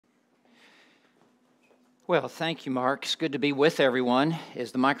Well, thank you, Mark. It's good to be with everyone.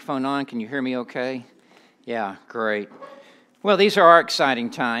 Is the microphone on? Can you hear me okay? Yeah, great. Well, these are our exciting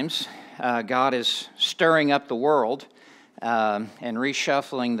times. God is stirring up the world and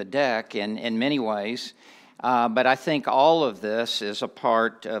reshuffling the deck in many ways. But I think all of this is a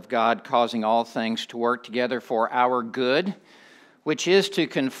part of God causing all things to work together for our good, which is to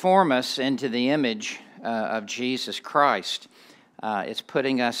conform us into the image of Jesus Christ. It's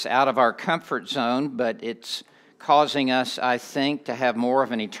putting us out of our comfort zone, but it's causing us, I think, to have more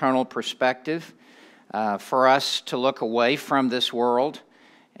of an eternal perspective, for us to look away from this world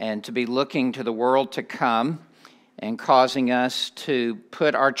and to be looking to the world to come, and causing us to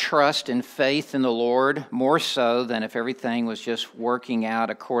put our trust and faith in the Lord more so than if everything was just working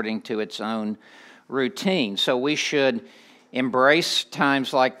out according to its own routine. So we should embrace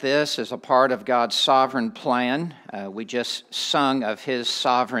times like this as a part of God's sovereign plan. We just sung of His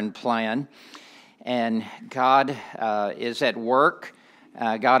sovereign plan, and God is at work.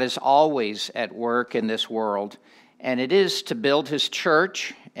 God is always at work in this world, and it is to build His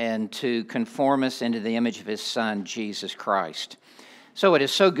church and to conform us into the image of His Son, Jesus Christ. So it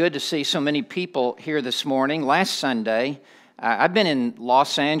is so good to see so many people here this morning. Last Sunday, I've been in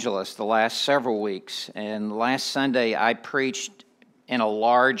Los Angeles the last several weeks, and last Sunday I preached in a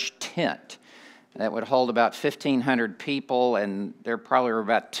large tent that would hold about 1,500 people, and there probably were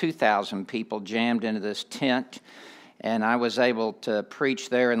about 2,000 people jammed into this tent, and I was able to preach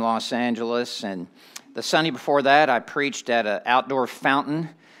there in Los Angeles. And the Sunday before that, I preached at an outdoor fountain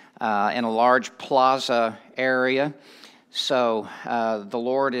in a large plaza area. So the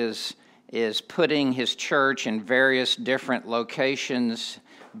Lord is putting His church in various different locations,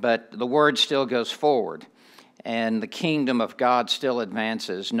 but the word still goes forward, and the kingdom of God still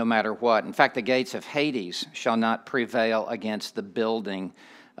advances no matter what. In fact, the gates of Hades shall not prevail against the building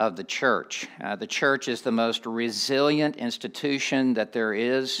of the church. The church is the most resilient institution that there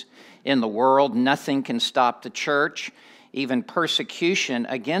is in the world. Nothing can stop the church. Even persecution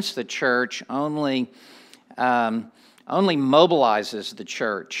against the church only mobilizes the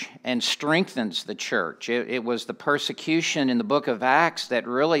church and strengthens the church. It was the persecution in the book of Acts that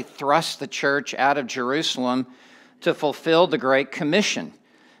really thrust the church out of Jerusalem to fulfill the Great Commission.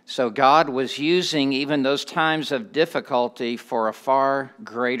 So God was using even those times of difficulty for a far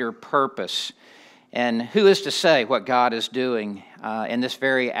greater purpose. And who is to say what God is doing in this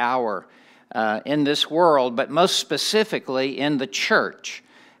very hour in this world, but most specifically in the church,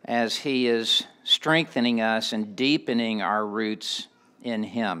 as He is strengthening us and deepening our roots in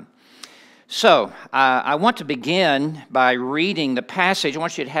Him. So, I want to begin by reading the passage. I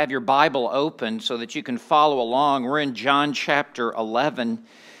want you to have your Bible open so that you can follow along. We're in John chapter 11,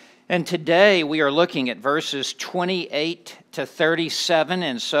 and today we are looking at verses 28 to 37,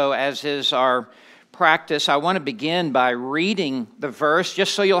 and so as is our practice, I want to begin by reading the verse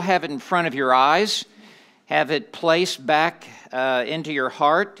just so you'll have it in front of your eyes, have it placed back into your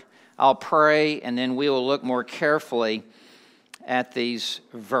heart. I'll pray, and then we will look more carefully at these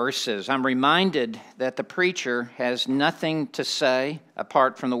verses. I'm reminded that the preacher has nothing to say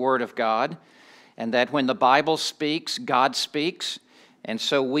apart from the Word of God, and that when the Bible speaks, God speaks, and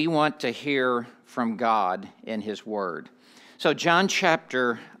so we want to hear from God in His Word. So John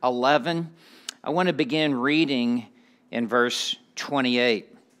chapter 11, I want to begin reading in verse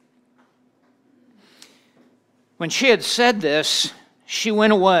 28. When she had said this, she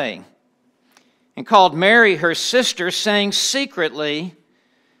went away and called Mary, her sister, saying secretly,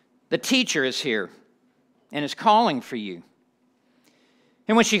 "The teacher is here and is calling for you."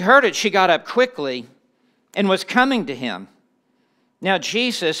 And when she heard it, she got up quickly and was coming to Him. Now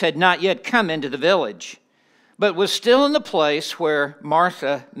Jesus had not yet come into the village, but was still in the place where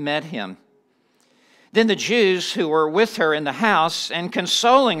Martha met Him. Then the Jews who were with her in the house and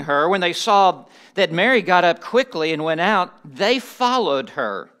consoling her, when they saw that Mary got up quickly and went out, they followed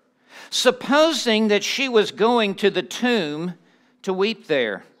her, supposing that she was going to the tomb to weep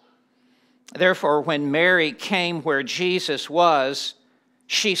there. Therefore, when Mary came where Jesus was,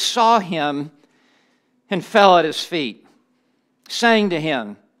 she saw Him and fell at His feet, saying to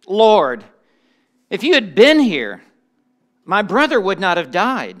Him, "Lord, if you had been here, my brother would not have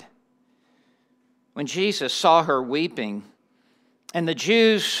died." When Jesus saw her weeping, and the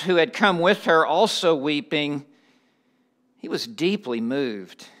Jews who had come with her also weeping, He was deeply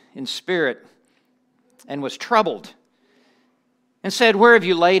moved in spirit and was troubled, and said, "Where have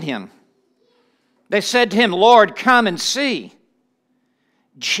you laid Him?" They said to Him, "Lord, come and see."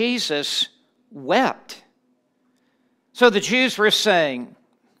 Jesus wept. So the Jews were saying,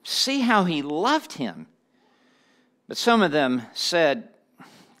 "See how He loved Him." But some of them said,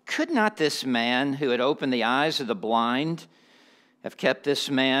 could not this man who had opened the eyes of the blind have kept this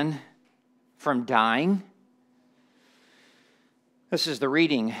man from dying? This is the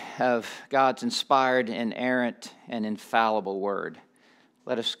reading of God's inspired, inerrant, and infallible word.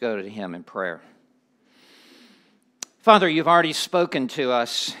 Let us go to him in prayer. Father, you've already spoken to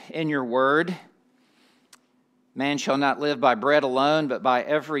us in your word. Man shall not live by bread alone, but by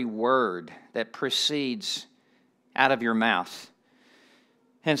every word that proceeds out of your mouth.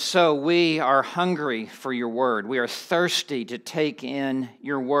 And so we are hungry for your word. We are thirsty to take in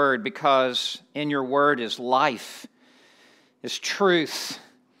your word, because in your word is life, is truth.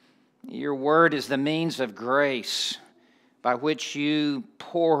 Your word is the means of grace by which you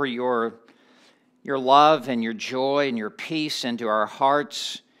pour your love and your joy and your peace into our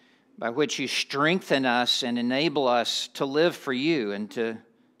hearts, by which you strengthen us and enable us to live for you and to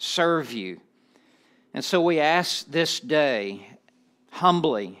serve you. And so we ask this day,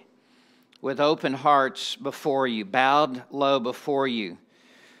 humbly, with open hearts before you, bowed low before you,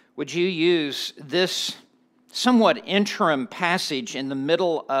 would you use this somewhat interim passage in the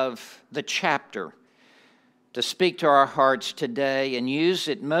middle of the chapter to speak to our hearts today, and use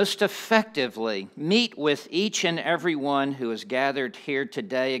it most effectively. Meet with each and every one who is gathered here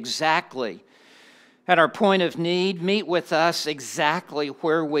today exactly at our point of need. Meet with us exactly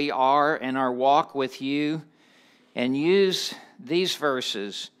where we are in our walk with you, and use these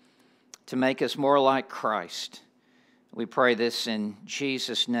verses to make us more like Christ. We pray this in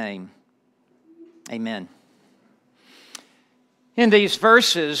Jesus' name. Amen. In these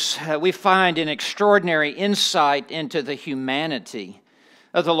verses, we find an extraordinary insight into the humanity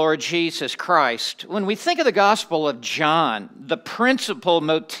of the Lord Jesus Christ. When we think of the Gospel of John, the principal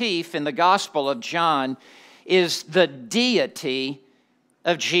motif in the Gospel of John is the deity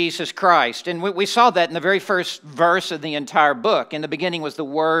of Jesus Christ. And we saw that in the very first verse of the entire book. In the beginning was the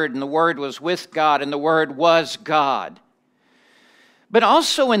Word, and the Word was with God, and the Word was God. But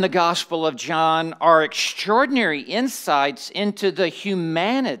also in the Gospel of John are extraordinary insights into the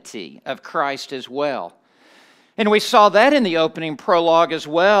humanity of Christ as well. And we saw that in the opening prologue as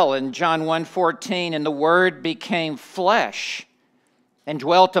well in John 1:14, and the Word became flesh and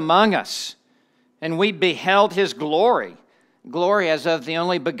dwelt among us, and we beheld his glory, glory as of the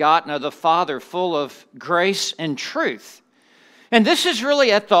only begotten of the Father, full of grace and truth. And this is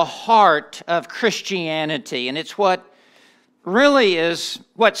really at the heart of Christianity, and it's what really is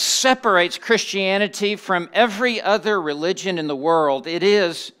what separates Christianity from every other religion in the world. It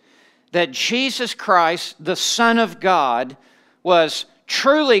is that Jesus Christ, the Son of God, was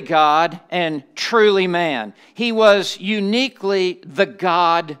truly God and truly man. He was uniquely the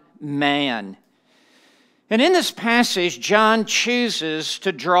God-man. And in this passage, John chooses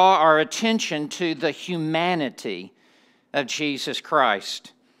to draw our attention to the humanity of Jesus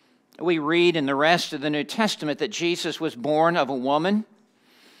Christ. We read in the rest of the New Testament that Jesus was born of a woman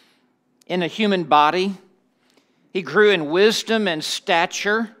in a human body. He grew in wisdom and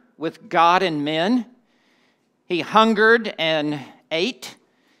stature with God and men. He hungered and ate.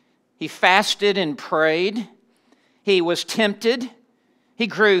 He fasted and prayed. He was tempted. He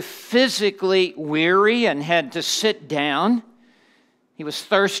grew physically weary and had to sit down. He was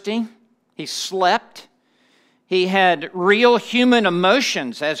thirsty. He slept. He had real human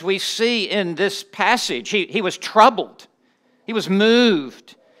emotions, as we see in this passage. He was troubled. He was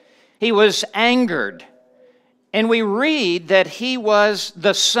moved. He was angered. And we read that he was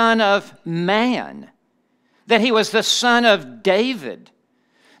the Son of Man, that he was the Son of David,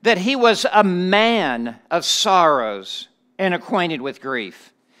 that he was a man of sorrows and acquainted with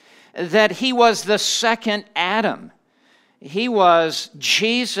grief, that he was the second Adam. He was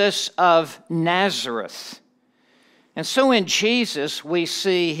Jesus of Nazareth. And so in Jesus, we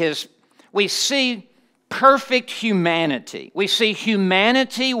see perfect humanity. We see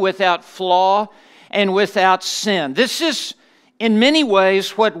humanity without flaw and without sin. This is, in many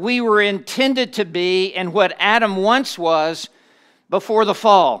ways, what we were intended to be and what Adam once was before the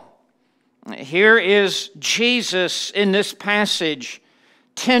fall. Here is Jesus in this passage,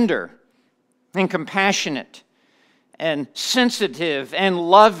 tender and compassionate and sensitive and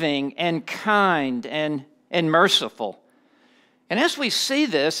loving and kind and merciful. And as we see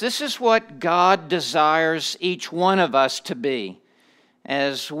this is what God desires each one of us to be.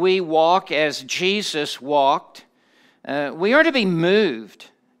 As we walk as Jesus walked, we are to be moved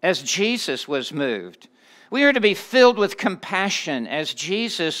as Jesus was moved. We are to be filled with compassion as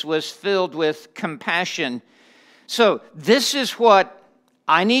Jesus was filled with compassion. So this is what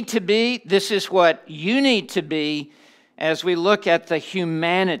I need to be. This is what you need to be as we look at the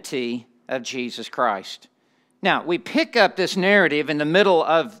humanity of Jesus Christ. Now, we pick up this narrative in the middle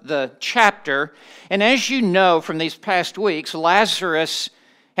of the chapter, and as you know from these past weeks, Lazarus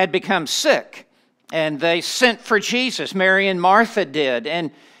had become sick, and they sent for Jesus. Mary and Martha did,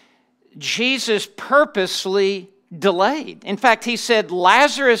 and Jesus purposely delayed. In fact, he said,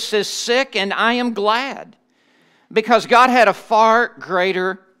 Lazarus is sick, and I am glad, because God had a far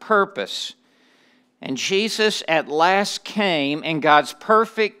greater purpose. And Jesus at last came in God's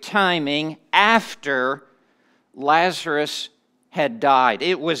perfect timing after Lazarus had died.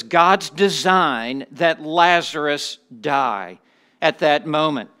 It was God's design that Lazarus die at that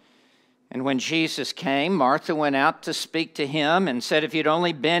moment. And when Jesus came, Martha went out to speak to him and said, if you'd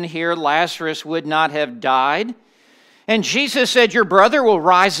only been here, Lazarus would not have died. And Jesus said, your brother will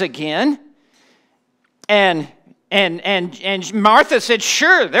rise again. And Martha said,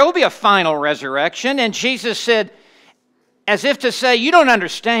 sure, there will be a final resurrection. And Jesus said, as if to say, you don't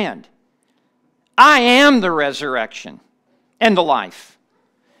understand. I am the resurrection and the life.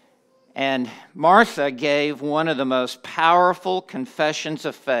 And Martha gave one of the most powerful confessions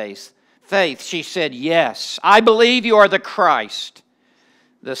of faith. She said, yes, I believe you are the Christ,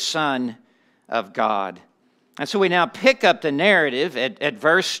 the Son of God. And so we now pick up the narrative at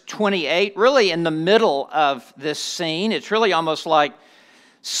verse 28, really in the middle of this scene. It's really almost like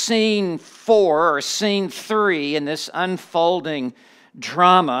scene 4 or scene 3 in this unfolding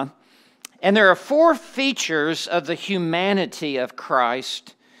drama. And there are 4 features of the humanity of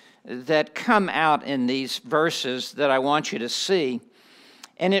Christ that come out in these verses that I want you to see.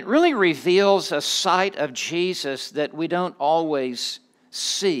 And it really reveals a side of Jesus that we don't always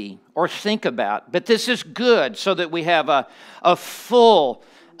see or think about. But this is good so that we have a full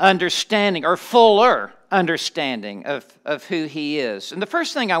understanding or fuller understanding of who he is. And the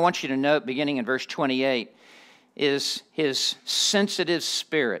first thing I want you to note beginning in verse 28 is his sensitive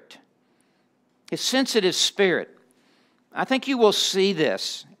spirit. His sensitive spirit. I think you will see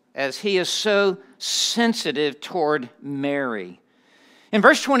this as he is so sensitive toward Mary. In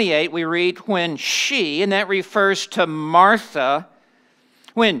verse 28, we read, when she, and that refers to Martha,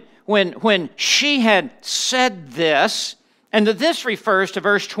 when she had said this, and this refers to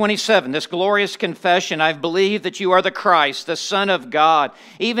verse 27, this glorious confession, I believe that you are the Christ, the Son of God,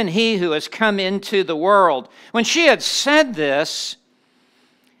 even he who has come into the world. When she had said this,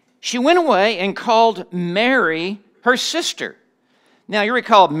 she went away and called Mary her sister. Now, you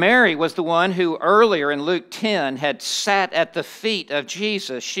recall Mary was the one who earlier in Luke 10 had sat at the feet of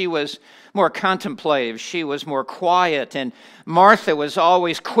Jesus. She was more contemplative. She was more quiet. And Martha was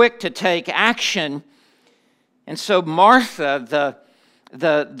always quick to take action. And so Martha,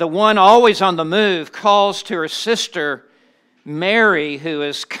 the one always on the move, calls to her sister Mary, who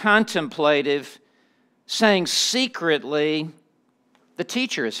is contemplative, saying secretly, the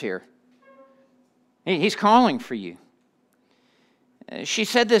teacher is here. He's calling for you. She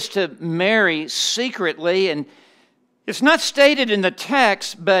said this to Mary secretly, and it's not stated in the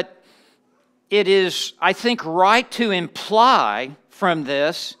text, but it is, I think, right to imply from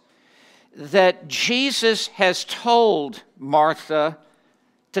this that Jesus has told Martha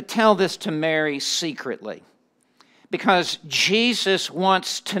to tell this to Mary secretly, because Jesus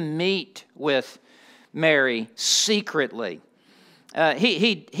wants to meet with Mary secretly.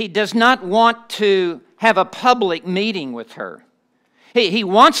 He does not want to have a public meeting with her. He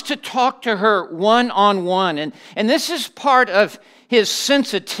wants to talk to her one-on-one, and this is part of his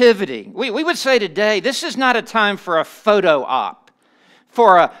sensitivity. We would say today, this is not a time for a photo op,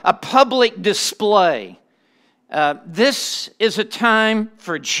 for a public display. This is a time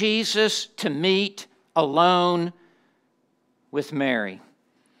for Jesus to meet alone with Mary.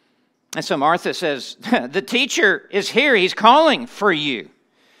 And so Martha says, the teacher is here. He's calling for you.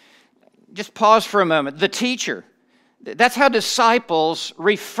 Just pause for a moment. The teacher. That's how disciples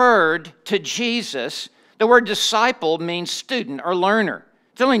referred to Jesus. The word disciple means student or learner.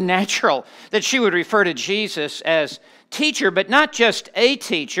 It's only natural that she would refer to Jesus as teacher, but not just a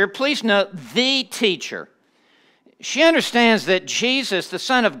teacher. Please note, the teacher. She understands that Jesus, the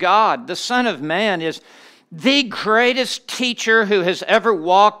Son of God, the Son of Man, is the greatest teacher who has ever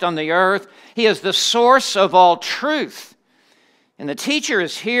walked on the earth. He is the source of all truth. And the teacher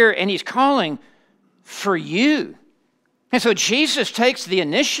is here, and he's calling for you. And so Jesus takes the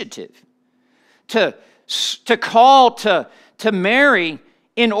initiative to call to Mary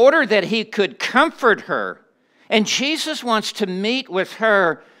in order that he could comfort her. And Jesus wants to meet with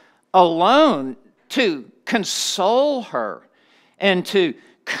her alone to console her and to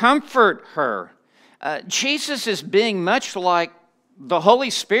comfort her. Jesus is being much like the Holy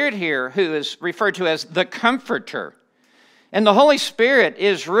Spirit here, who is referred to as the Comforter. And the Holy Spirit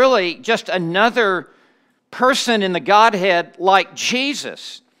is really just another person in the Godhead like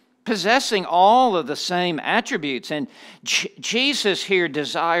Jesus, possessing all of the same attributes. And Jesus here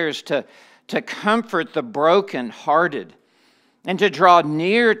desires to comfort the brokenhearted and to draw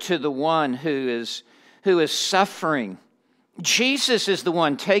near to the one who is suffering. Jesus is the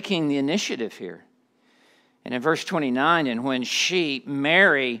one taking the initiative here. And in verse 29, and when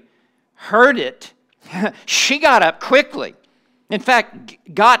Mary, heard it, she got up quickly. In fact,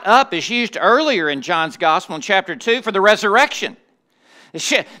 got up is used earlier in John's Gospel in chapter 2 for the resurrection.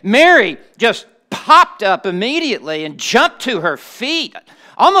 Mary just popped up immediately and jumped to her feet,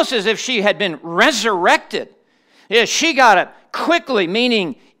 almost as if she had been resurrected. Yeah, she got up quickly,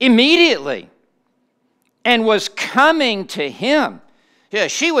 meaning immediately, and was coming to him. Yeah,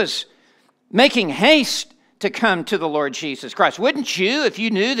 she was making haste to come to the Lord Jesus Christ. Wouldn't you, if you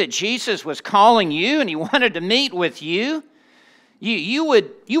knew that Jesus was calling you and he wanted to meet with you? You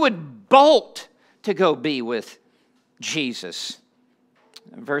would bolt to go be with Jesus.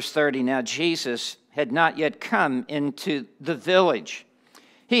 Verse 30, now Jesus had not yet come into the village.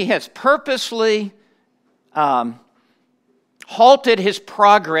 He has purposely halted his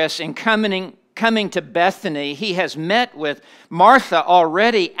progress in coming to Bethany. He has met with Martha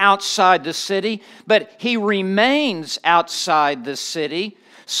already outside the city, but he remains outside the city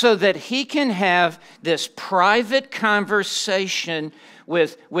so that he can have this private conversation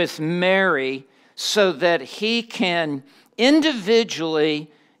with Mary, so that he can individually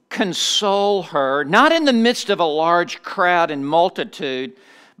console her, not in the midst of a large crowd and multitude,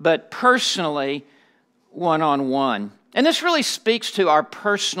 but personally, one-on-one. And this really speaks to our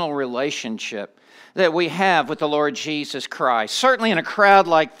personal relationship that we have with the Lord Jesus Christ. Certainly in a crowd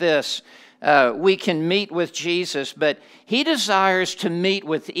like this, we can meet with Jesus, but he desires to meet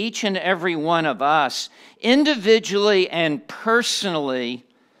with each and every one of us individually and personally.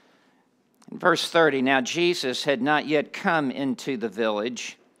 In verse 30, now Jesus had not yet come into the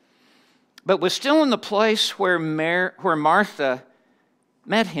village, but was still in the place where Martha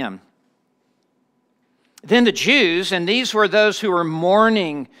met him. Then the Jews, and these were those who were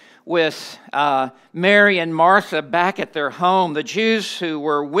mourning with Mary and Martha back at their home, the Jews who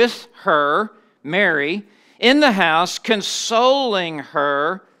were with her, Mary, in the house, consoling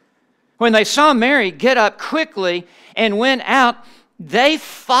her, when they saw Mary get up quickly and went out, they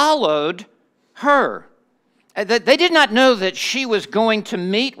followed her. They did not know that she was going to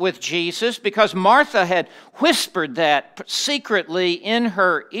meet with Jesus because Martha had whispered that secretly in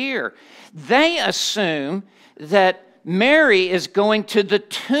her ear. They assume that Mary is going to the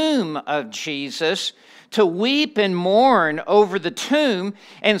tomb of Jesus to weep and mourn over the tomb.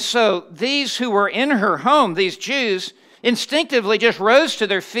 And so these who were in her home, these Jews, instinctively just rose to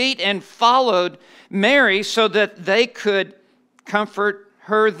their feet and followed Mary so that they could comfort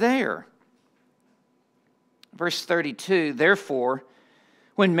her there. Verse 32, therefore,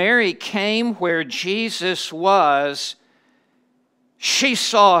 when Mary came where Jesus was, she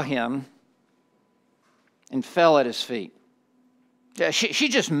saw him and fell at his feet. She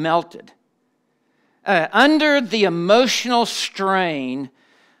just melted. Under the emotional strain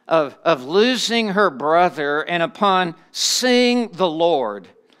of losing her brother, and upon seeing the Lord,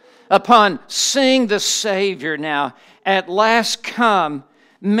 upon seeing the Savior now at last come,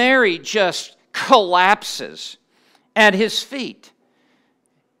 Mary just collapses at his feet.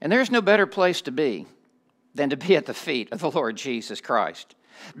 And there's no better place to be than to be at the feet of the Lord Jesus Christ.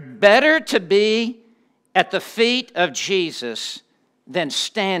 Better to be at the feet of Jesus than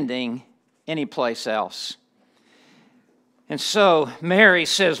standing anyplace else. And so Mary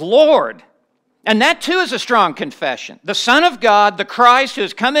says, Lord. And that too is a strong confession. The Son of God, the Christ who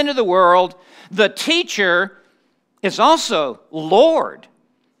has come into the world, the teacher, is also Lord.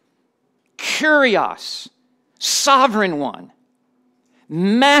 Kyrios, sovereign one.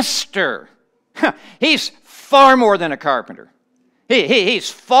 Master. He's far more than a carpenter. He's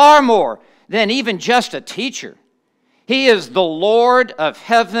far more than even just a teacher. He is the Lord of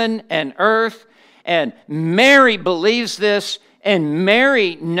heaven and earth, and Mary believes this, and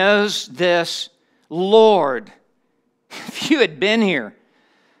Mary knows this. Lord, if you had been here,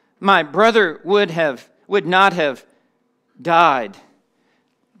 my brother would not have died.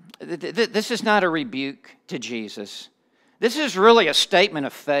 This is not a rebuke to Jesus. This is really a statement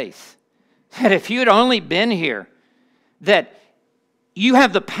of faith. That if you had only been here, that you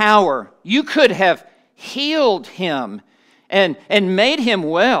have the power. You could have healed him and made him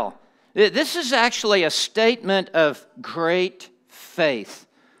well. This is actually a statement of great faith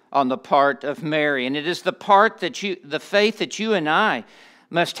on the part of Mary. And it is the faith that you and I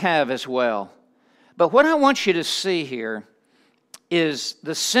must have as well. But what I want you to see here is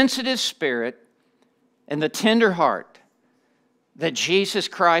the sensitive spirit and the tender heart that Jesus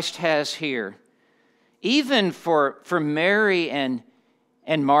Christ has here, even for Mary and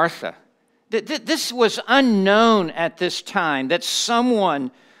Martha. This was unknown at this time, that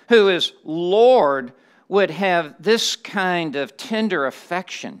someone who is Lord would have this kind of tender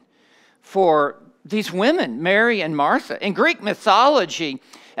affection for these women, Mary and Martha. In Greek mythology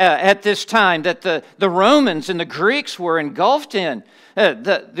at this time that the Romans and the Greeks were engulfed in,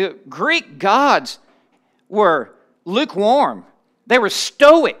 the Greek gods were lukewarm. They were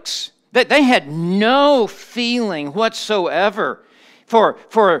stoics. They had no feeling whatsoever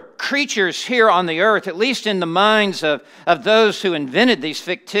for creatures here on the earth, at least in the minds of those who invented these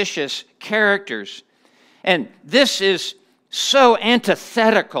fictitious characters. And this is so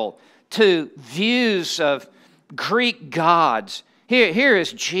antithetical to views of Greek gods. Here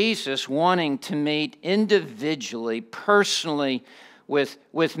is Jesus wanting to meet individually, personally,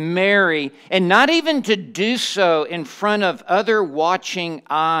 with Mary, and not even to do so in front of other watching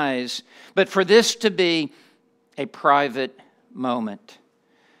eyes, but for this to be a private moment.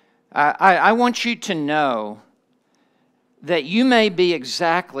 I want you to know that you may be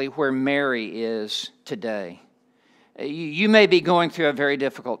exactly where Mary is today. You may be going through a very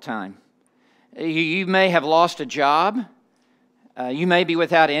difficult time. You may have lost a job. You may be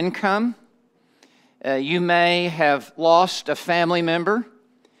without income. You may have lost a family member.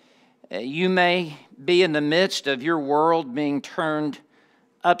 You may be in the midst of your world being turned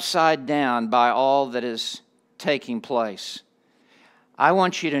upside down by all that is taking place. I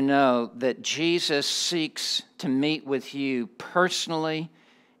want you to know that Jesus seeks to meet with you personally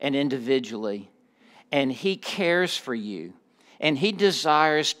and individually, and He cares for you, and He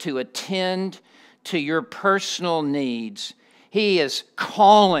desires to attend to your personal needs. He is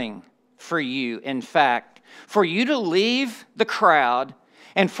calling for you, in fact, for you to leave the crowd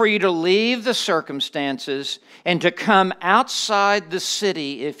and for you to leave the circumstances and to come outside the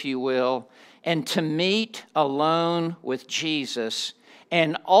city, if you will, and to meet alone with Jesus.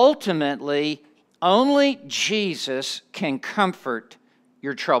 And ultimately, only Jesus can comfort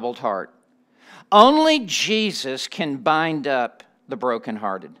your troubled heart. Only Jesus can bind up the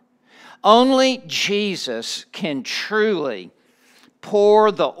brokenhearted. Only Jesus can truly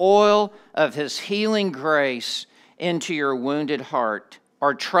pour the oil of His healing grace into your wounded heart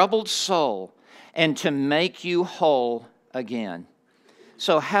or troubled soul and to make you whole again.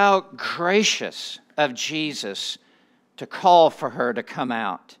 So how gracious of Jesus to call for her to come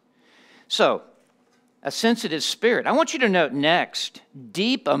out. So, a sensitive spirit. I want you to note next,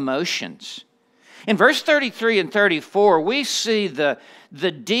 deep emotions. In verse 33 and 34, we see the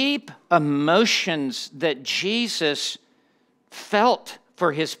deep emotions that Jesus felt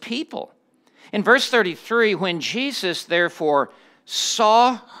for His people. In verse 33, when Jesus therefore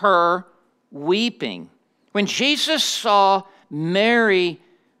saw her weeping, when Jesus saw Mary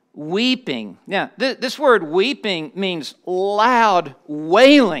weeping. Now, this word weeping means loud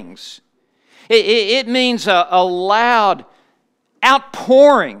wailings. It means a loud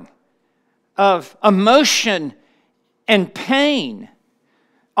outpouring of emotion and pain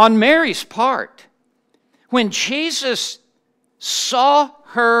on Mary's part. When Jesus saw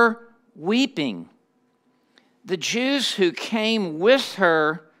her weeping, the Jews who came with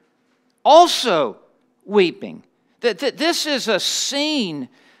her also weeping. This is a scene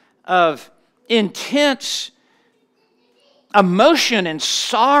of intense emotion and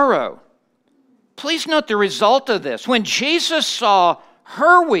sorrow. Please note the result of this. When Jesus saw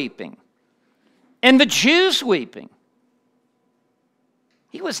her weeping and the Jews weeping,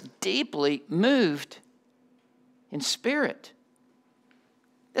 He was deeply moved in spirit.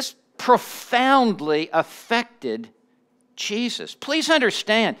 This profoundly affected Jesus. Please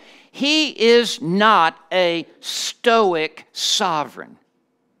understand, He is not a stoic sovereign.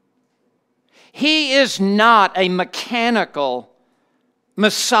 He is not a mechanical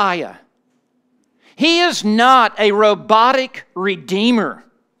Messiah. He is not a robotic redeemer.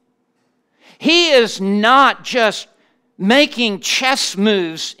 He is not just making chess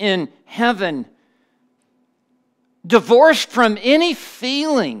moves in heaven, divorced from any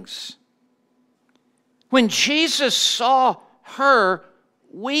feelings. When Jesus saw her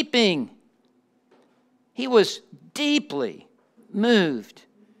weeping, He was deeply moved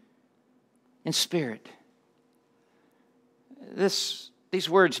in spirit. These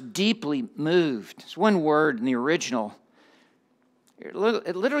words, deeply moved, it's one word in the original. It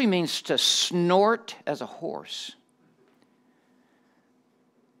literally means to snort as a horse.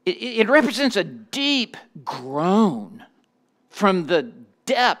 It represents a deep groan from the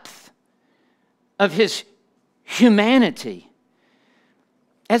depth of His humanity,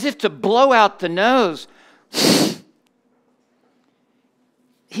 as if to blow out the nose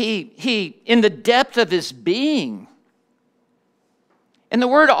he in the depth of his being. And the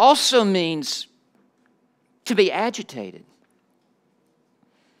word also means to be agitated.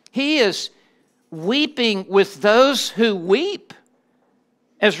 He is weeping with those who weep.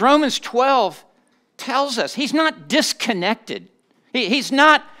 As Romans 12 tells us, he's not disconnected. He's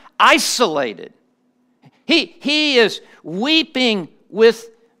not isolated. He is weeping with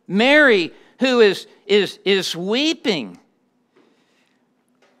Mary, who is weeping.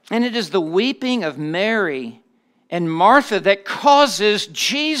 And it is the weeping of Mary and Martha that causes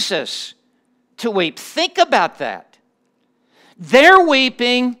Jesus to weep. Think about that. Their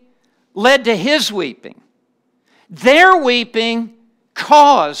weeping led to his weeping. Their weeping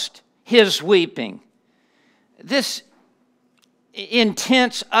caused his weeping. This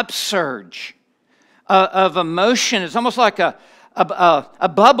intense upsurge of emotion is almost like a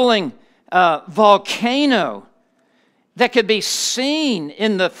bubbling volcano that could be seen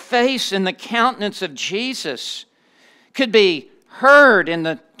in the face and the countenance of Jesus, could be heard in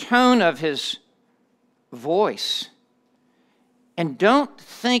the tone of his voice. And don't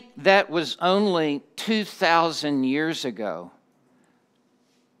think that was only 2,000 years ago.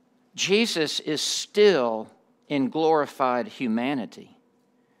 Jesus is still in glorified humanity.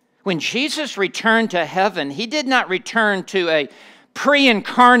 When Jesus returned to heaven, he did not return to a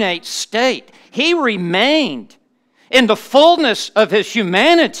pre-incarnate state. He remained in the fullness of his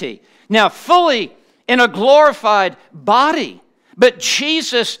humanity, now fully in a glorified body. But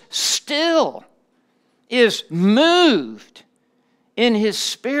Jesus still is moved in his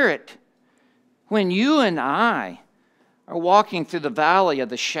spirit when you and I are walking through the valley of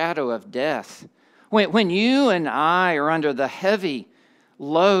the shadow of death, when you and I are under the heavy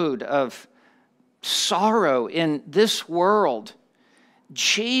load of sorrow in this world.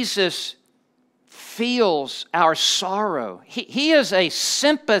 Jesus feels our sorrow. He is a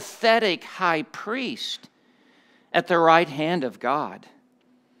sympathetic high priest at the right hand of God.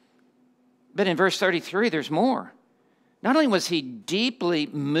 But in verse 33, there's more. Not only was he deeply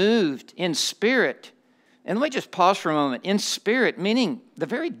moved in spirit, and let me just pause for a moment, in spirit, meaning the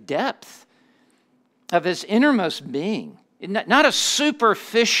very depth of his innermost being. Not a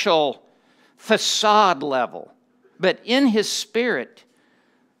superficial facade level, but in his spirit,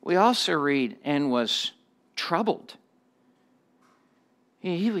 we also read, and was troubled.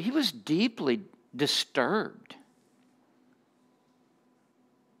 He was deeply disturbed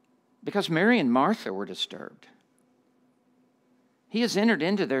because Mary and Martha were disturbed. He has entered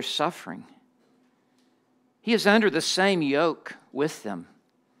into their suffering. He is under the same yoke with them.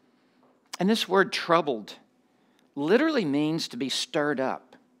 And this word troubled literally means to be stirred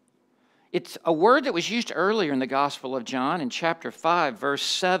up. It's a word that was used earlier in the Gospel of John in chapter 5, verse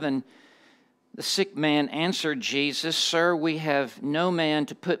 7. The sick man answered Jesus, "Sir, we have no man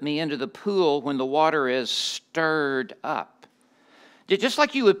to put me into the pool when the water is stirred up." Just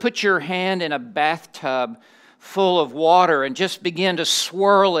like you would put your hand in a bathtub full of water and just begin to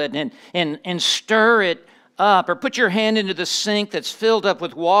swirl it and stir it up, or put your hand into the sink that's filled up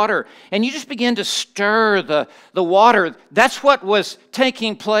with water and you just begin to stir the water. That's what was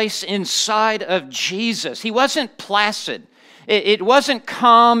taking place inside of Jesus. He wasn't placid. It wasn't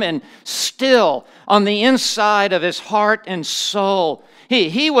calm and still on the inside of his heart and soul.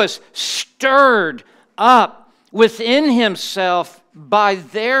 He was stirred up within himself by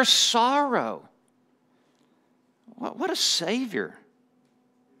their sorrow. What a Savior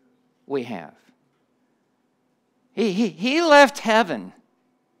we have. He left heaven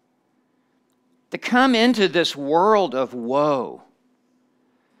to come into this world of woe,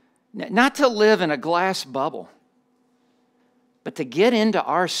 not to live in a glass bubble, but to get into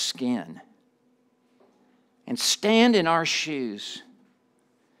our skin and stand in our shoes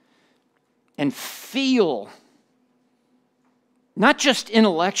and feel, not just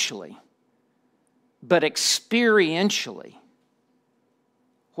intellectually, but experientially,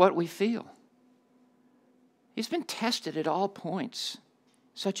 what we feel. He's been tested at all points,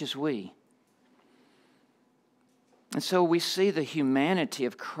 such as we. And so we see the humanity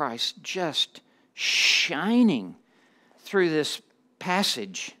of Christ just shining through this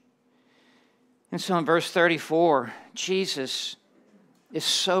passage. And so in verse 34, Jesus is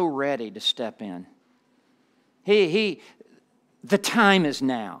so ready to step in. The time is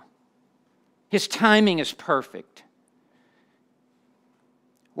now. His timing is perfect.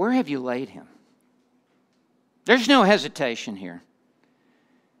 Where have you laid him? There's no hesitation here.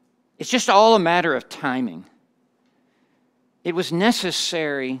 It's just all a matter of timing. It was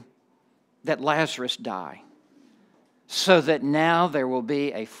necessary that Lazarus die, so that now there will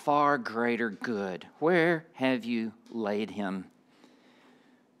be a far greater good. Where have you laid him?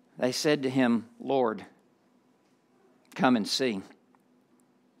 They said to him, Lord, come and see.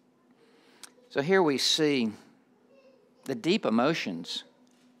 So here we see the deep emotions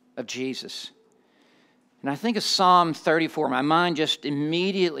of Jesus. And I think of Psalm 34. My mind just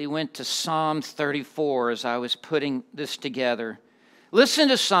immediately went to Psalm 34 as I was putting this together. Listen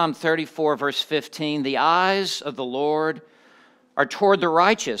to Psalm 34, verse 15. The eyes of the Lord are toward the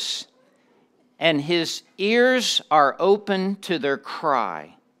righteous, and his ears are open to their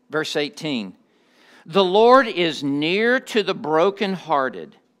cry. Verse 18. The Lord is near to the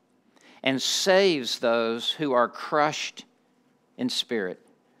brokenhearted and saves those who are crushed in spirit.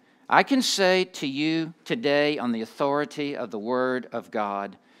 I can say to you today on the authority of the Word of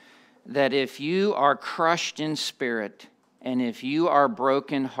God that if you are crushed in spirit and if you are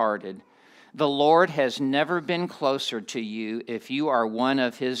brokenhearted, the Lord has never been closer to you if you are one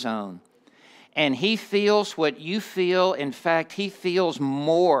of His own. And He feels what you feel. In fact, He feels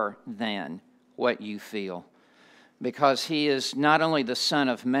more than what you feel, because He is not only the Son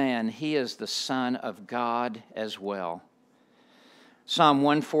of Man, He is the Son of God as well. Psalm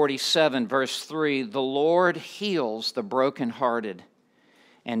 147, verse 3, the Lord heals the brokenhearted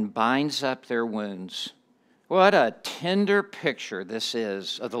and binds up their wounds. What a tender picture this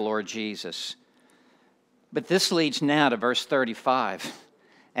is of the Lord Jesus. But this leads now to verse 35.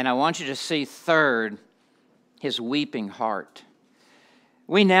 And I want you to see third, His weeping heart.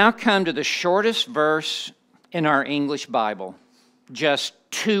 We now come to the shortest verse in our English Bible. Just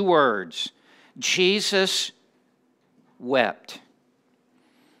 2 words. Jesus wept.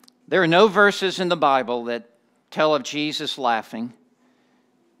 There are no verses in the Bible that tell of Jesus laughing.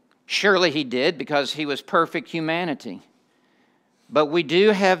 Surely He did, because He was perfect humanity. But we do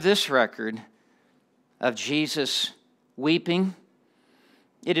have this record of Jesus weeping.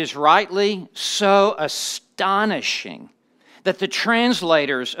 It is rightly so astonishing that the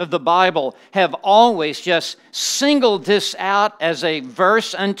translators of the Bible have always just singled this out as a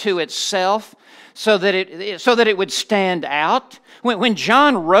verse unto itself so that it would stand out. When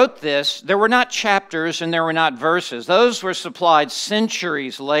John wrote this, there were not chapters and there were not verses. Those were supplied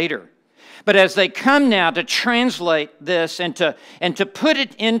centuries later. But as they come now to translate this and to put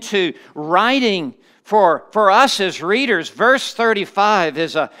it into writing for us as readers, verse 35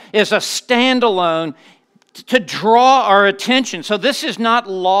 is a standalone to draw our attention. So this is not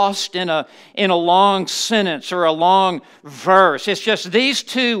lost in a long sentence or a long verse. It's just these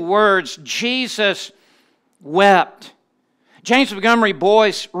 2 words, Jesus wept. James Montgomery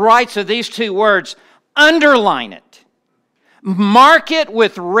Boyce writes of these 2 words, underline it, mark it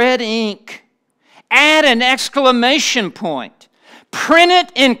with red ink, add an exclamation point, print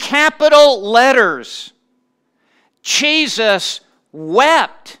it in capital letters. Jesus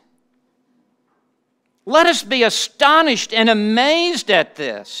wept. Let us be astonished and amazed at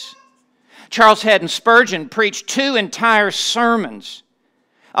this. Charles Haddon Spurgeon preached 2 entire sermons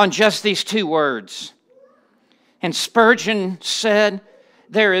on just these 2 words. And Spurgeon said,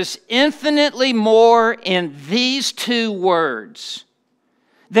 there is infinitely more in these 2 words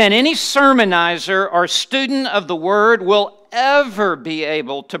than any sermonizer or student of the Word will ever be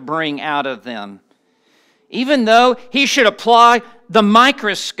able to bring out of them, even though he should apply the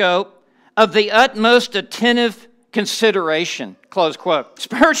microscope of the utmost attentive consideration. Close quote.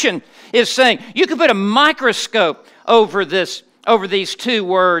 Spurgeon is saying you could put a microscope over these 2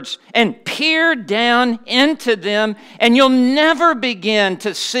 words and peer down into them, and you'll never begin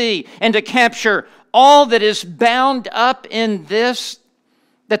to see and to capture all that is bound up in this,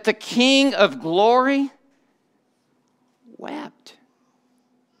 that the King of glory wept.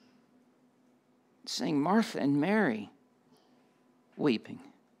 Seeing Martha and Mary weeping.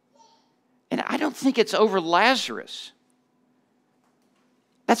 And I don't think it's over Lazarus.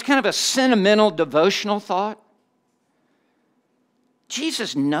 That's kind of a sentimental, devotional thought.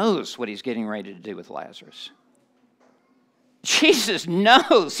 Jesus knows what He's getting ready to do with Lazarus. Jesus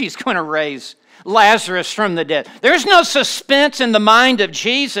knows He's going to raise Lazarus from the dead. There's no suspense in the mind of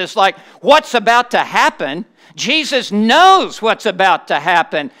Jesus like what's about to happen. Jesus knows what's about to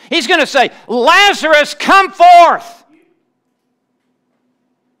happen. He's going to say, Lazarus, come forth.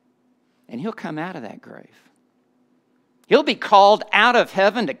 And He'll come out of that grave. He'll be called out of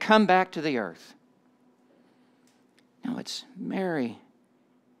heaven to come back to the earth. No, it's Mary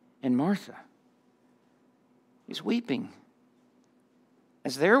and Martha. He's weeping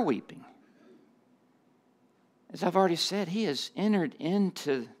as they're weeping. As I've already said, He has entered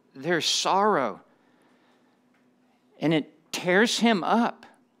into their sorrow, and it tears Him up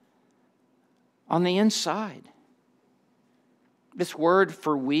on the inside. This word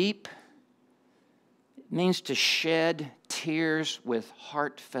for weep, means to shed tears with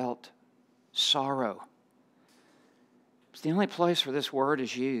heartfelt sorrow. It's the only place where this word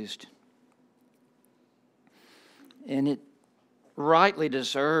is used. And it rightly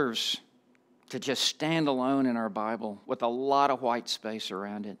deserves to just stand alone in our Bible with a lot of white space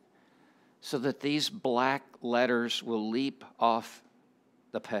around it so that these black letters will leap off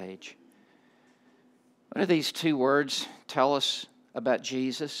the page. What do these two words tell us about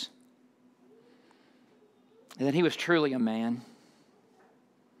Jesus? That he was truly a man.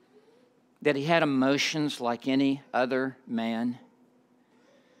 That he had emotions like any other man.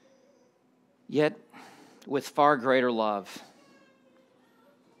 Yet with far greater love.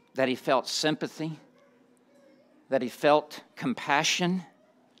 That he felt sympathy. That he felt compassion.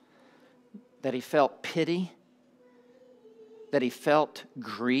 That he felt pity. That he felt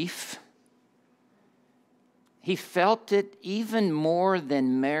grief. He felt it even more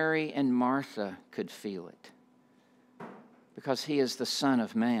than Mary and Martha could feel it. Because he is the Son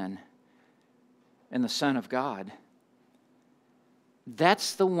of Man and the Son of God.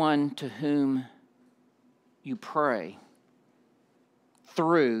 That's the one to whom you pray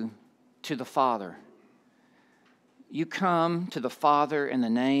through to the Father. You come to the Father in the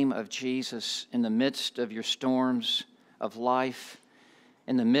name of Jesus in the midst of your storms of life,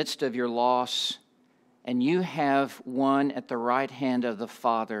 in the midst of your loss, and you have one at the right hand of the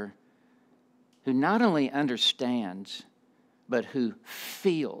Father who not only understands, but who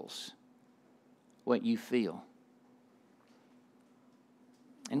feels what you feel.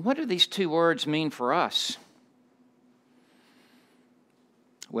 And what do these two words mean for us?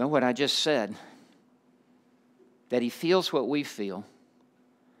 Well, what I just said, that he feels what we feel.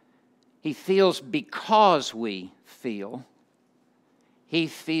 He feels because we feel. He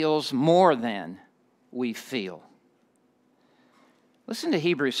feels more than we feel. Listen to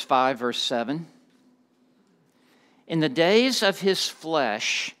Hebrews 5, verse 7. In the days of his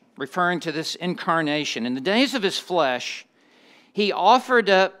flesh, referring to this incarnation, in the days of his flesh, he offered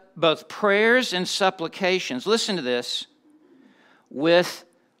up both prayers and supplications. Listen to this. With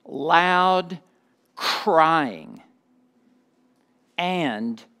loud crying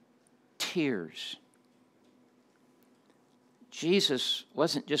and tears. Jesus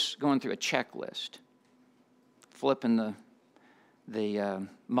wasn't just going through a checklist, flipping the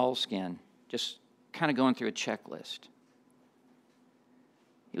moleskin, just kind of going through a checklist.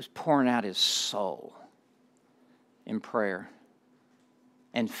 He was pouring out his soul in prayer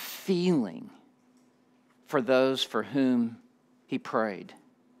and feeling for those for whom he prayed.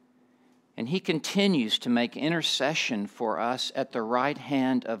 And he continues to make intercession for us at the right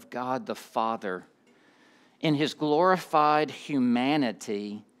hand of God the Father in his glorified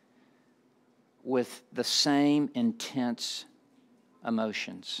humanity with the same intense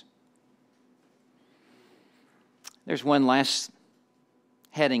emotions. There's one last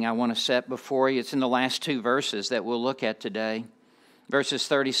heading I want to set before you. It's in the last two verses that we'll look at today. Verses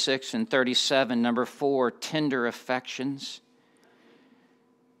 36 and 37, number 4, tender affections.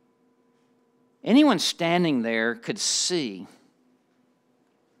 Anyone standing there could see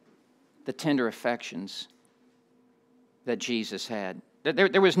the tender affections that Jesus had.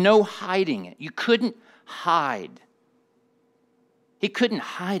 There was no hiding it. You couldn't hide. He couldn't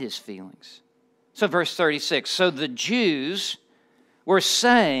hide his feelings. So verse 36, so the Jews were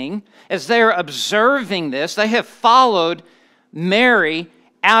saying, as they're observing this, they have followed Mary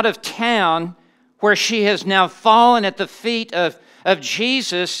out of town where she has now fallen at the feet of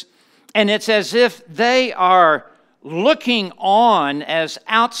Jesus, and it's as if they are looking on as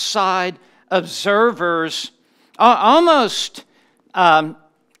outside observers, almost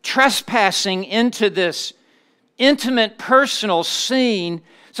trespassing into this intimate, personal scene.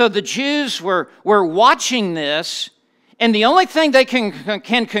 So the Jews were watching this, and the only thing they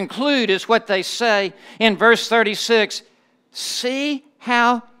can conclude is what they say in verse 36, see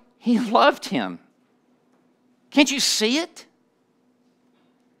how he loved him. Can't you see it?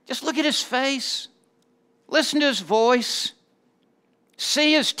 Just look at his face. Listen to his voice.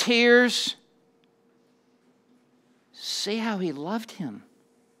 See his tears. See how he loved him.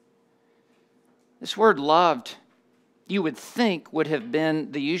 This word loved, you would think would have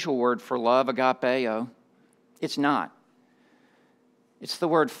been the usual word for love, agapeo. It's not. It's the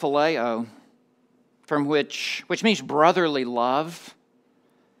word phileo, from which means brotherly love.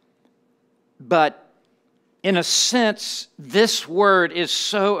 But in a sense, this word is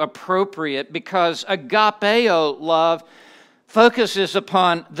so appropriate because agapeo love focuses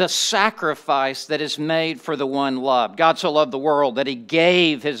upon the sacrifice that is made for the one loved. God so loved the world that he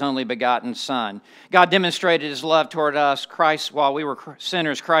gave his only begotten Son. God demonstrated his love toward us. Christ, while we were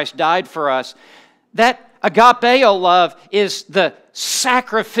sinners, Christ died for us. That agapeo love is the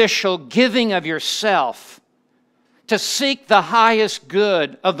sacrificial giving of yourself to seek the highest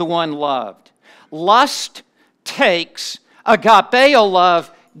good of the one loved. Lust takes, agapeo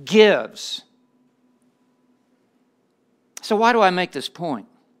love gives. So why do I make this point?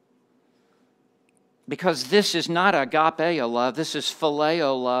 Because this is not agapeo love, this is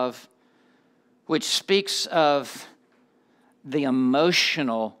phileo love, which speaks of the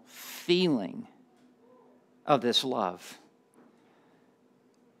emotional feeling of this love.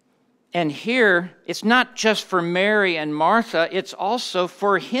 And here, it's not just for Mary and Martha, it's also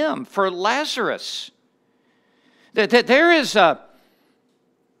for him, for Lazarus. There is a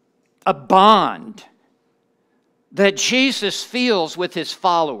bond that Jesus feels with his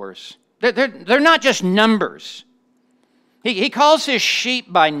followers. They're not just numbers. He calls his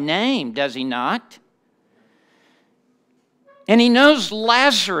sheep by name, does he not? And he knows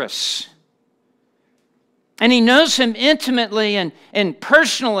Lazarus. And he knows him intimately and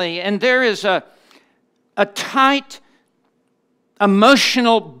personally. And there is a tight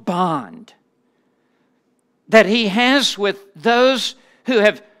emotional bond that he has with those who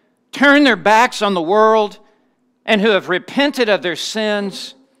have turned their backs on the world and who have repented of their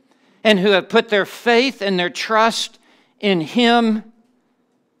sins and who have put their faith and their trust in him.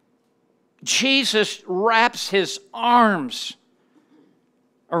 Jesus wraps his arms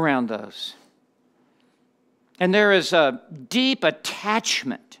around those. And there is a deep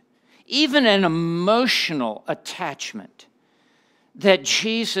attachment, even an emotional attachment, that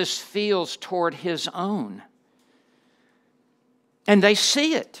Jesus feels toward his own. And they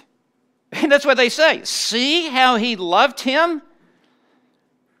see it. And that's what they say. See how he loved him?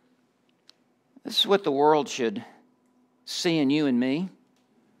 This is what the world should see in you and me.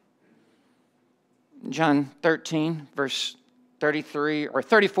 John 13, verse 33 or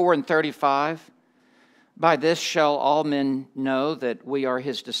 34 and 35. By this shall all men know that we are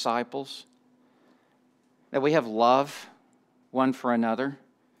his disciples, that we have love one for another.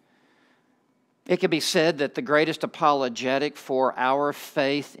 It could be said that the greatest apologetic for our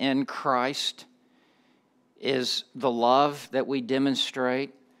faith in Christ is the love that we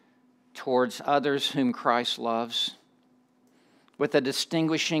demonstrate towards others whom Christ loves, with a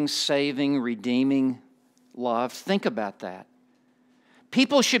distinguishing, saving, redeeming love. Think about that.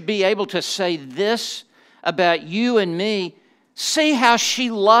 People should be able to say this about you and me. See how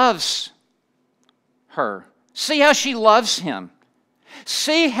she loves her. See how she loves him.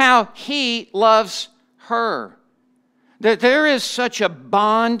 See how he loves her. There is such a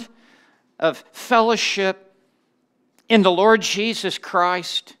bond of fellowship in the Lord Jesus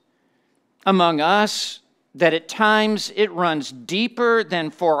Christ among us that at times it runs deeper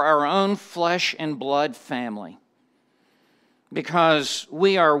than for our own flesh and blood family, because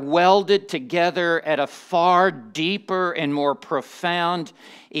we are welded together at a far deeper and more profound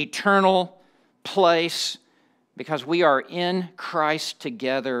eternal place, because we are in Christ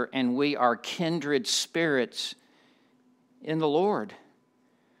together and we are kindred spirits in the Lord.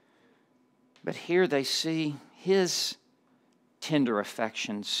 But here they see his tender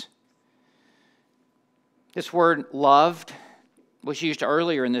affections. This word loved was used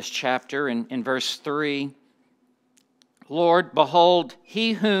earlier in this chapter in verse 3. Lord, behold,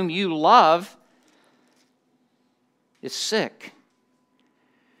 he whom you love is sick.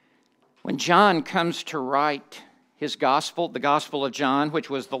 When John comes to write his gospel, the Gospel of John, which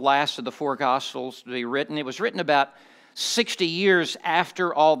was the last of the four Gospels to be written, it was written about 60 years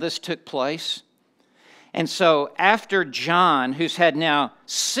after all this took place. And so after John, who's had now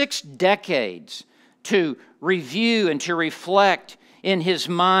 6 decades to review and to reflect in his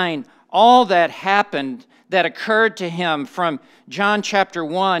mind all that happened, that occurred to him from John chapter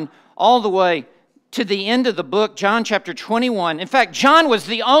 1 all the way to the end of the book, John chapter 21. In fact, John was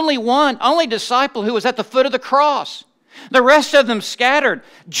the only disciple who was at the foot of the cross. The rest of them scattered.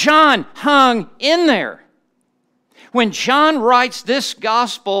 John hung in there. When John writes this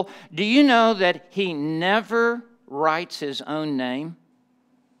gospel, do you know that he never writes his own name?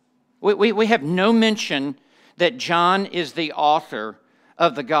 We have no mention that John is the author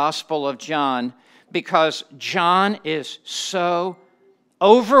of the Gospel of John, because John is so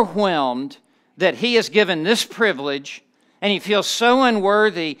overwhelmed that he is given this privilege, and he feels so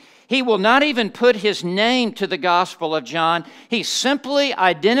unworthy, he will not even put his name to the Gospel of John. He simply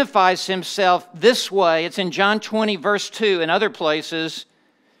identifies himself this way. It's in John 20, verse 2, and other places,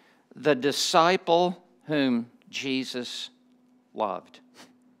 the disciple whom Jesus loved.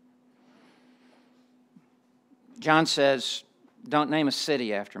 John says, don't name a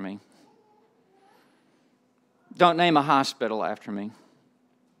city after me. Don't name a hospital after me.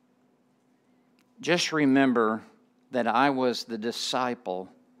 just remember that I was the disciple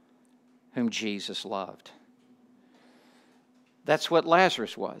whom Jesus loved. That's what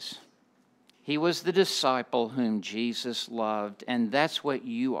Lazarus was. He was the disciple whom Jesus loved, and that's what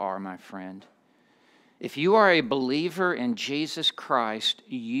you are, my friend. If you are a believer in Jesus Christ,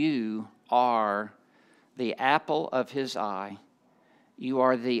 you are the apple of His eye. You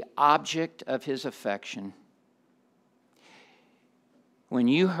are the object of His affection. When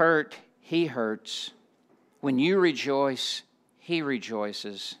you hurt, He hurts. When you rejoice, He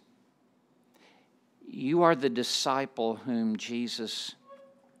rejoices. You are the disciple whom Jesus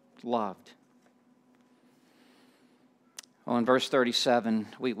loved. Well, in verse 37,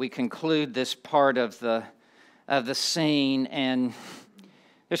 we conclude this part of the scene, and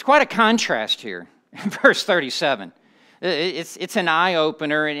there's quite a contrast here in verse 37. It's an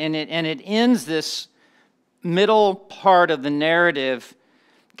eye-opener, and it ends this middle part of the narrative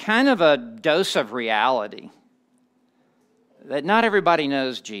kind of a dose of reality. That not everybody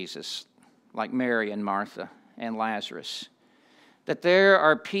knows Jesus, like Mary and Martha and Lazarus. That there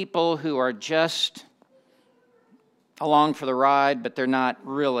are people who are just along for the ride, but they're not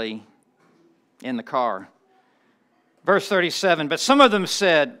really in the car. Verse 37, but some of them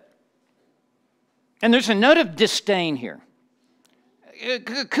said, and there's a note of disdain here.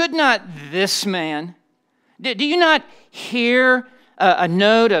 Could not this man, do you not hear a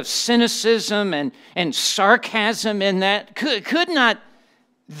note of cynicism and sarcasm in that? Could not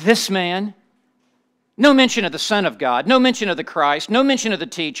this man, no mention of the Son of God, no mention of the Christ, no mention of the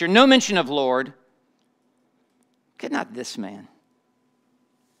teacher, no mention of Lord, could not this man,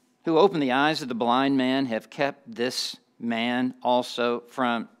 who opened the eyes of the blind man, have kept this man also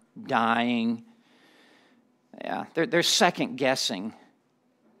from dying? Yeah, they're second-guessing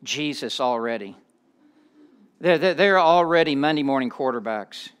Jesus already. They're already Monday morning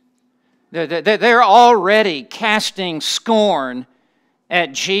quarterbacks. They're already casting scorn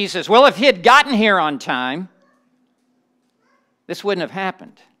at Jesus. Well, if he had gotten here on time, this wouldn't have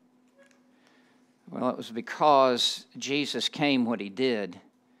happened. Well, it was because Jesus came what He did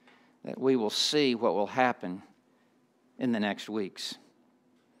that we will see what will happen in the next weeks.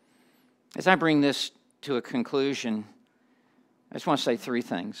 As I bring this to a conclusion, I just want to say three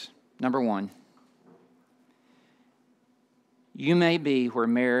things. Number one, you may be where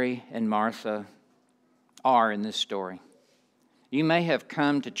Mary and Martha are in this story. You may have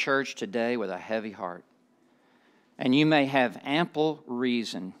come to church today with a heavy heart, and you may have ample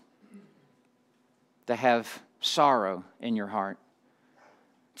reason to have sorrow in your heart.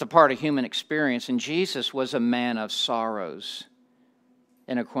 It's a part of human experience, and Jesus was a man of sorrows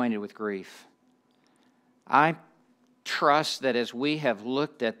and acquainted with grief. I trust that as we have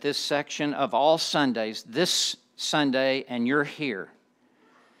looked at this section of all Sundays, this Sunday, and you're here,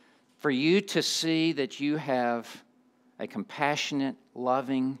 for you to see that you have a compassionate,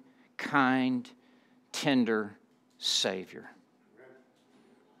 loving, kind, tender Savior.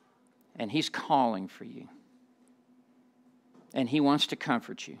 And He's calling for you. And He wants to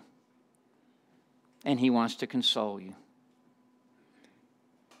comfort you. And He wants to console you.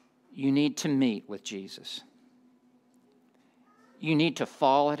 You need to meet with Jesus. You need to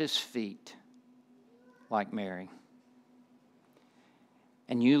fall at His feet like Mary.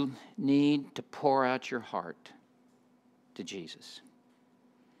 And you need to pour out your heart to Jesus.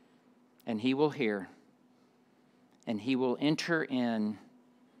 And He will hear. And He will enter in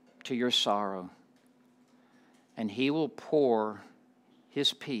to your sorrow. And He will pour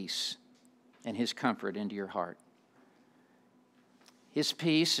His peace and His comfort into your heart. His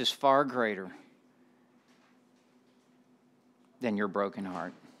peace is far greater than your broken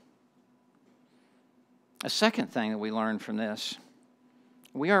heart. A second thing that we learn from this,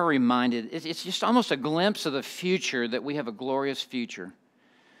 we are reminded, it's just almost a glimpse of the future, that we have a glorious future.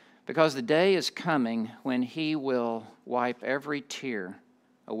 Because the day is coming when He will wipe every tear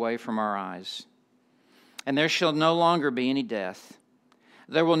away from our eyes. And there shall no longer be any death.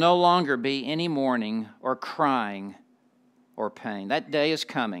 There will no longer be any mourning or crying or pain. That day is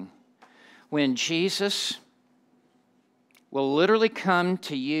coming when Jesus will literally come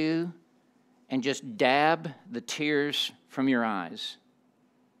to you and just dab the tears from your eyes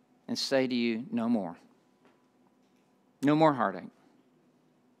and say to you, no more. No more heartache.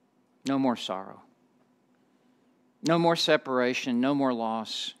 No more sorrow. No more separation. No more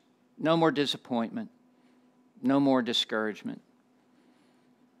loss. No more disappointment. No more discouragement.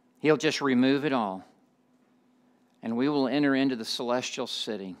 He'll just remove it all. And we will enter into the celestial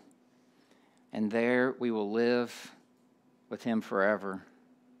city. And there we will live with Him forever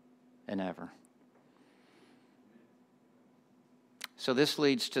and ever. So this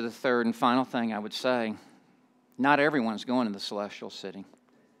leads to the third and final thing I would say. Not everyone's going to the celestial city.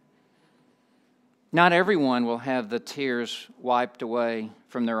 Not everyone will have the tears wiped away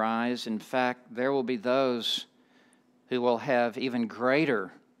from their eyes. In fact, there will be those who will have even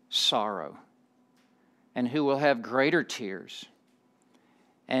greater sorrow and who will have greater tears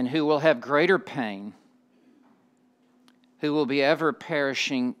and who will have greater pain, who will be ever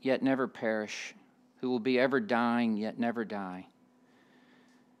perishing yet never perish, who will be ever dying yet never die.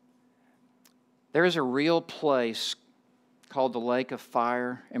 There is a real place called the lake of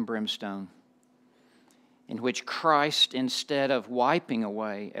fire and brimstone, in which Christ, instead of wiping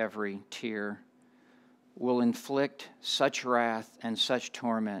away every tear, will inflict such wrath and such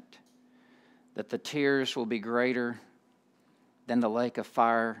torment that the tears will be greater than the lake of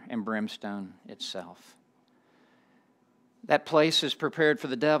fire and brimstone itself. That place is prepared for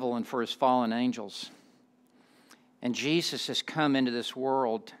the devil and for his fallen angels. And Jesus has come into this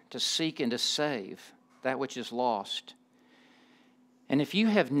world to seek and to save that which is lost. And if you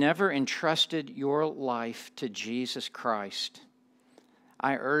have never entrusted your life to Jesus Christ,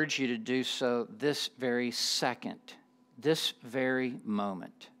 I urge you to do so this very second, this very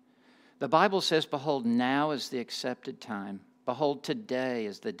moment. The Bible says, behold, now is the accepted time. Behold, today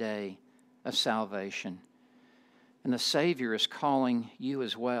is the day of salvation. And the Savior is calling you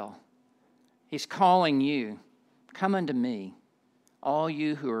as well. He's calling you. Come unto me, all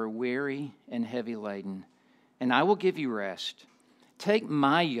you who are weary and heavy laden, and I will give you rest. Take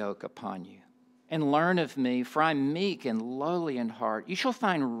my yoke upon you and learn of me, for I am meek and lowly in heart. You shall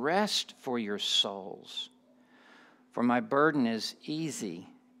find rest for your souls. For my burden is easy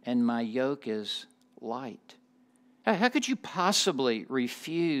and my yoke is light. How could you possibly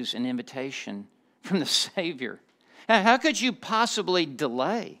refuse an invitation from the Savior? How could you possibly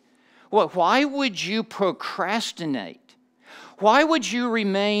delay? Well, why would you procrastinate? Why would you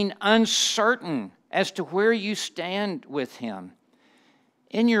remain uncertain as to where you stand with Him?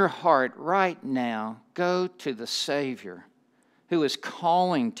 In your heart right now, go to the Savior who is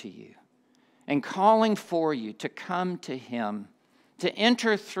calling to you and calling for you to come to Him, to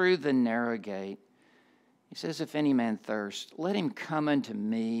enter through the narrow gate. He says, if any man thirst, let him come unto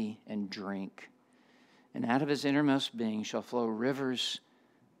me and drink. And out of his innermost being shall flow rivers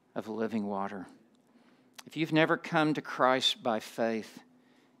of living water. If you've never come to Christ by faith,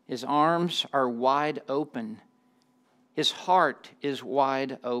 His arms are wide open. His heart is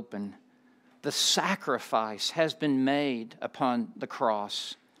wide open. The sacrifice has been made upon the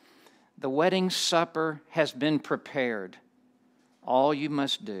cross. The wedding supper has been prepared. All you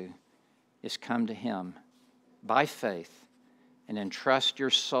must do is come to Him by faith and entrust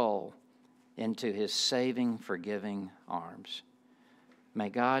your soul into His saving, forgiving arms. May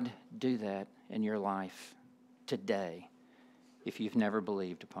God do that in your life today if you've never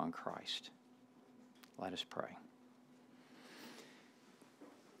believed upon Christ. Let us pray.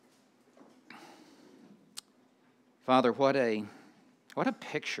 Father, what a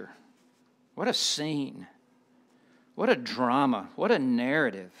picture, what a scene, what a drama, what a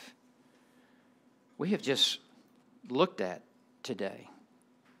narrative we have just looked at today.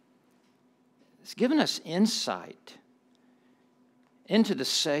 It's given us insight into the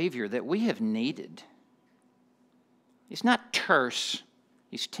Savior that we have needed. He's not terse,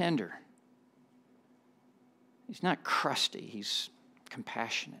 He's tender. He's not crusty, He's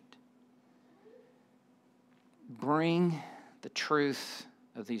compassionate. Bring the truth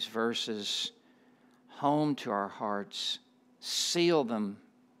of these verses home to our hearts. Seal them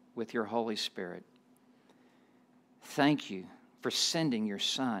with your Holy Spirit. Thank you for sending your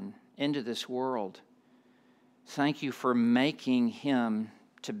Son into this world. Thank you for making Him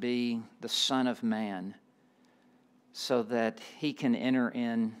to be the Son of Man so that He can enter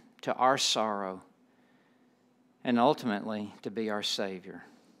into our sorrow and ultimately to be our Savior.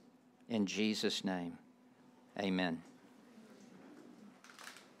 In Jesus' name, amen.